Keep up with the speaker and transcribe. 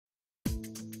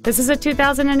This is a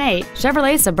 2008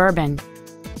 Chevrolet Suburban.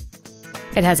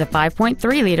 It has a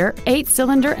 5.3-liter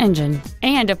 8-cylinder engine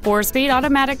and a 4-speed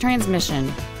automatic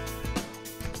transmission.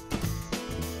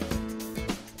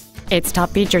 Its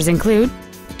top features include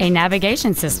a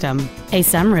navigation system, a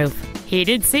sunroof,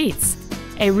 heated seats,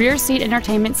 a rear seat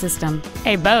entertainment system,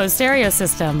 a Bose stereo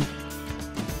system,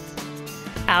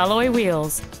 alloy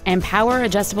wheels, and power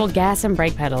adjustable gas and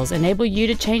brake pedals enable you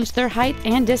to change their height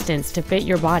and distance to fit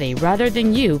your body rather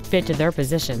than you fit to their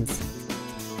positions.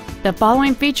 The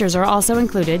following features are also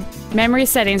included: memory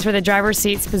settings for the driver's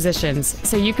seat's positions,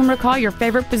 so you can recall your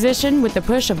favorite position with the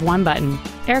push of one button,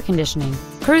 air conditioning,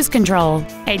 cruise control,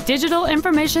 a digital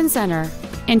information center,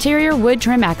 interior wood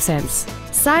trim accents,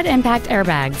 side impact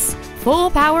airbags, full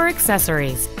power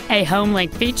accessories, a home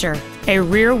link feature, a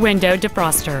rear window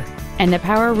defroster, and the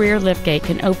power rear liftgate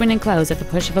can open and close at the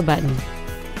push of a button.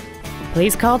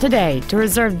 Please call today to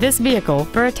reserve this vehicle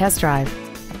for a test drive.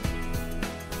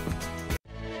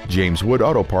 James Wood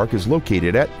Auto Park is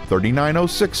located at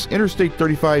 3906 Interstate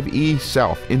 35E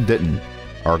South in Denton.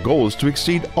 Our goal is to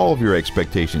exceed all of your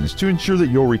expectations to ensure that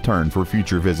you'll return for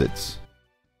future visits.